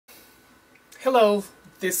Hello,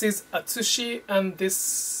 this is Atsushi and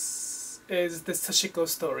this is the Sashiko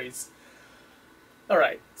Stories.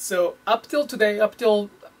 Alright, so up till today,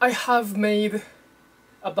 I have made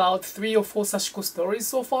about 3 or 4 Sashiko stories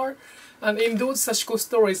so far, and in those Sashiko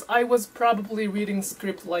stories I was probably reading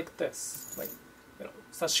script like this, like,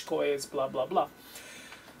 Sashiko is blah blah blah.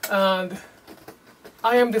 And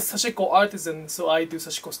I am the Sashiko artisan, so I do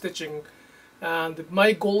Sashiko stitching, and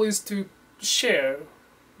my goal is to share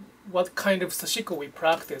what kind of Sashiko we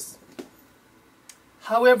practice.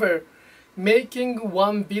 However, making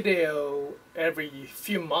one video every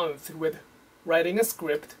few months with writing a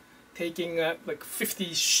script, taking like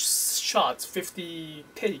 50 shots, 50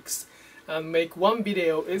 takes, and make one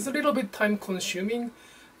video is a little bit time consuming,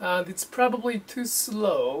 and it's probably too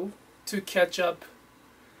slow to catch up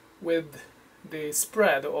with the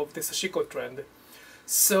spread of the Sashiko trend.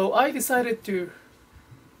 So I decided to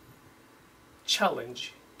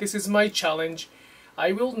challenge. This is my challenge.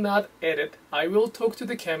 I will not edit. I will talk to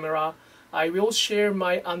the camera. I will share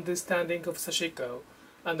my understanding of Sashiko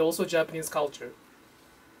and also Japanese culture.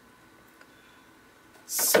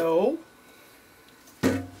 So,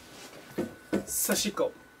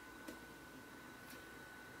 Sashiko.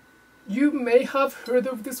 You may have heard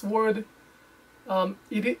of this word.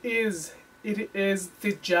 It is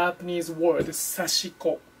the Japanese word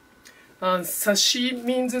Sashiko. And sashi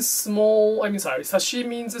means a small, sashi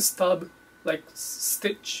means a stub, like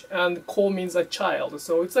stitch, and ko means a child.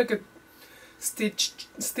 So it's like a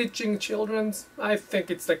stitching children's. I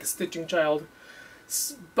think it's like a stitching child.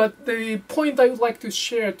 But the point I would like to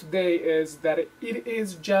share today is that it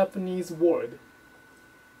is Japanese word.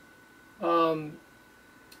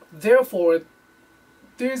 Therefore,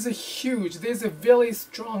 there's a very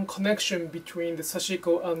strong connection between the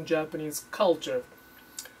Sashiko and Japanese culture.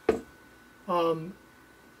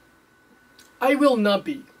 I will not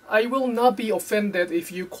be offended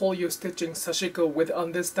if you call your stitching Sashiko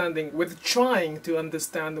with trying to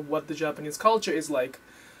understand what the Japanese culture is like.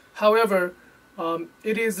 However,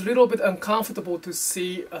 it is a little bit uncomfortable to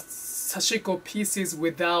see a Sashiko pieces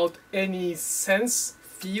without any sense,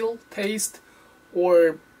 feel, taste,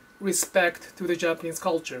 or respect to the Japanese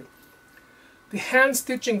culture. The hand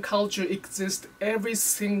stitching culture exists every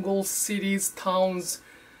single cities, towns,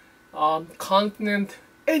 continent,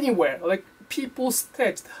 anywhere. Like people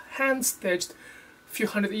hand stitched a few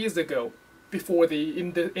hundred years ago, before the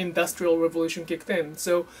Industrial Revolution kicked in.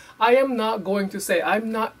 So I am not going to say, I'm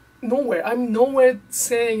nowhere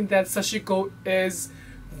saying that Sashiko is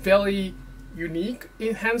very unique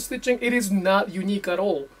in hand stitching. It is not unique at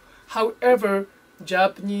all. However,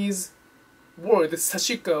 Japanese word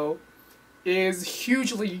Sashiko is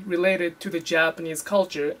hugely related to the Japanese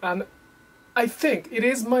culture, and I think it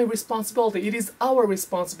is my responsibility, it is our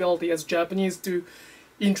responsibility as Japanese to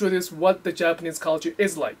introduce what the Japanese culture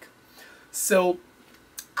is like. So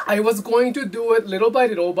I was going to do it little by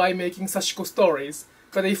little by making Sashiko stories,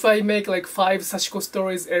 but if I make like 5 Sashiko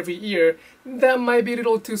stories every year, that might be a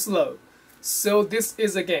little too slow. So this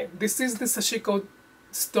is a game. This is the Sashiko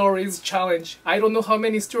Stories challenge. I don't know how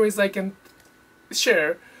many stories I can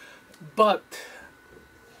share, but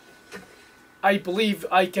I believe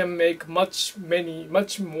I can make many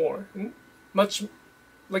more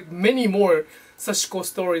Sashiko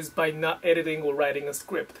stories by not editing or writing a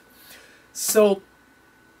script. So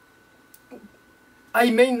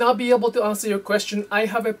I may not be able to answer your question. I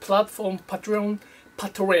have a platform,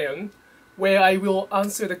 Patreon, where I will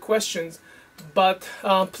answer the questions. But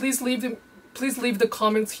please leave the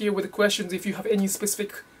comments here with the questions if you have any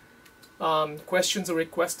specific questions or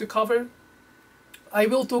requests to cover. I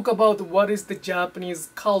will talk about what is the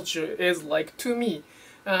Japanese culture is like to me,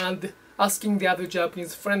 and asking the other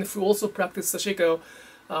Japanese friends who also practice Sashiko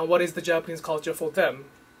what is the Japanese culture for them.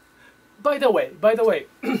 By the way,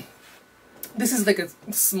 this is like a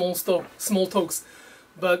small talks,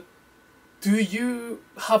 but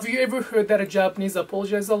have you ever heard that a Japanese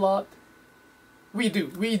apologize a lot? We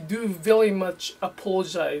do very much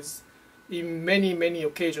apologize in many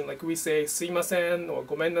occasions. Like we say suimasen or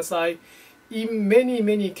gomen nasai in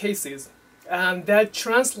many cases, and that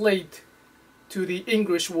translates to the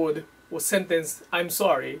English word or sentence I'm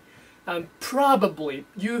sorry. And probably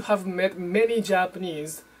you have met many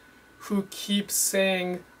Japanese who keep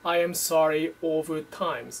saying I am sorry over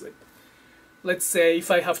times. Like, let's say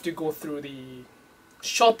if I have to go through the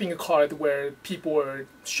shopping cart where people are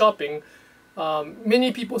shopping,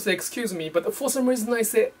 many people say excuse me, but for some reason I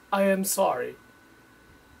say I am sorry.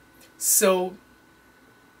 So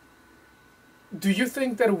do you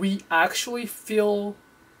think that we actually feel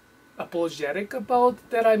apologetic about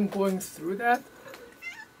that I'm going through that?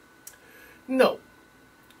 No.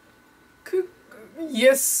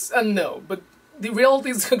 yes and no, but the reality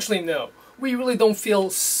is actually no. We really don't feel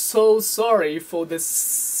so sorry for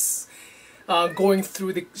this going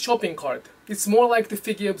through the shopping cart. It's more like the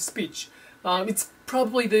figure of speech. It's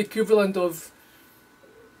probably the equivalent of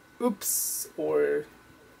oops or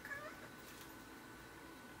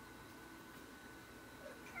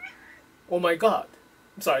oh my god.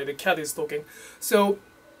 I'm sorry, the cat is talking. So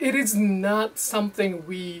it is not something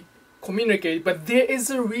we communicate, but there is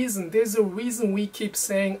a reason. There's a reason we keep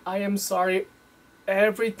saying I am sorry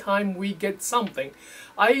every time we get something.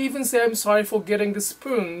 I even say I'm sorry for getting the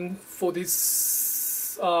spoon for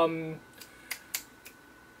this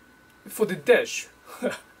for the dish.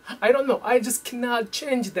 I don't know, I just cannot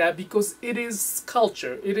change that because it is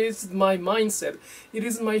culture, it is my mindset, it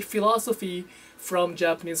is my philosophy from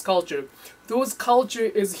Japanese culture. Those culture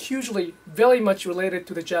is hugely very much related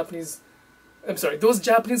to the Japanese, those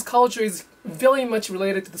Japanese culture is very much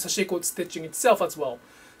related to the Sashiko stitching itself as well.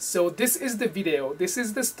 So this is the video, this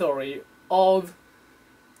is the story of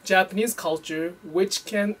Japanese culture which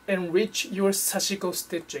can enrich your Sashiko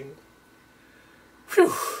stitching.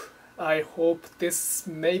 Phew! I hope this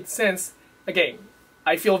made sense. Again,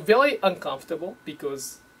 I feel very uncomfortable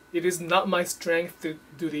because it is not my strength to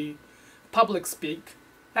do the public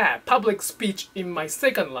speech in my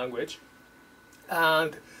second language,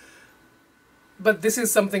 but this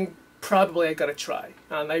is something probably I gotta try,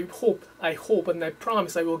 and I hope and I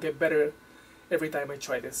promise I will get better every time I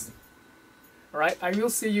try this. Alright, I will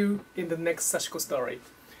see you in the next Sashiko story.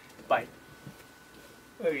 Bye.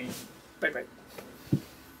 Bye bye.